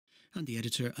and the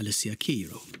editor Alicia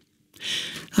Quiro.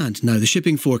 And now the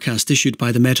shipping forecast issued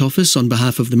by the Met Office on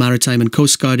behalf of the Maritime and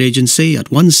Coast Guard Agency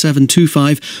at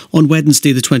 1725 on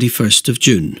Wednesday the 21st of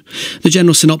June. The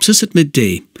general synopsis at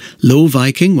midday. Low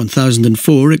Viking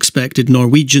 1004 expected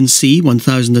Norwegian Sea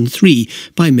 1003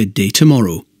 by midday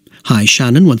tomorrow. High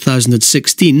Shannon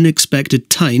 1016 expected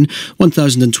Tyne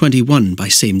 1021 by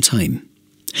same time.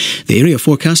 The area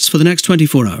forecasts for the next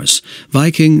 24 hours.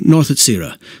 Viking north at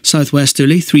Sira.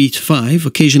 Southwesterly 3 to 5,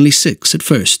 occasionally 6 at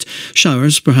first.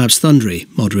 Showers, perhaps thundery,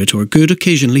 moderate or good,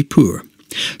 occasionally poor.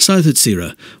 South at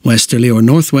Sira. Westerly or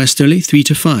northwesterly 3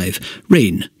 to 5.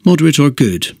 Rain, moderate or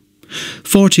good.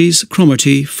 Forties,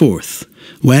 Cromarty 4th.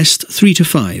 West 3 to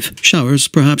 5. Showers,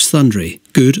 perhaps thundery,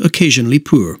 good, occasionally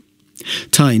poor.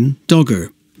 Tyne,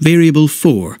 Dogger. Variable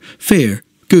 4. Fair,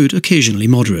 good, occasionally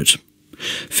moderate.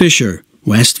 Fisher.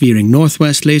 West veering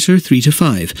northwest later 3 to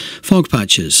 5. Fog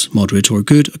patches, moderate or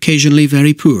good, occasionally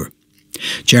very poor.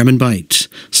 German Bight.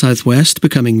 Southwest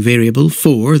becoming variable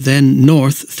 4, then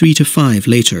north 3 to 5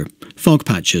 later. Fog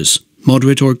patches,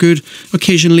 moderate or good,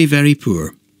 occasionally very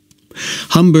poor.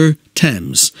 Humber,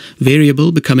 Thames.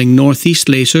 Variable becoming northeast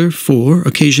later 4,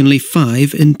 occasionally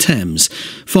 5 in Thames.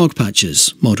 Fog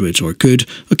patches, moderate or good,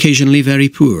 occasionally very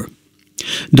poor.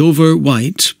 Dover,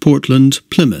 White, Portland,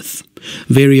 Plymouth.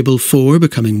 Variable 4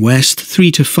 becoming west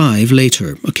 3 to 5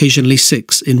 later, occasionally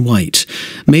 6 in White.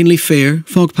 Mainly fair,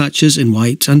 fog patches in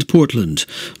White and Portland.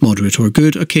 Moderate or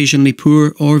good, occasionally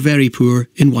poor or very poor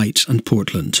in White and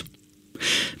Portland.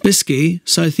 Biscay,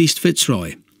 southeast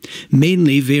Fitzroy.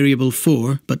 Mainly variable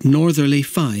 4, but northerly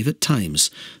 5 at times.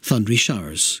 Thundery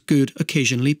showers, good,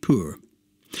 occasionally poor.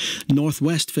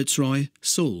 Northwest Fitzroy,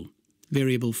 Seoul.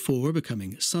 Variable 4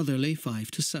 becoming southerly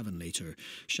 5 to 7 later.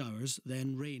 Showers,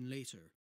 then rain later.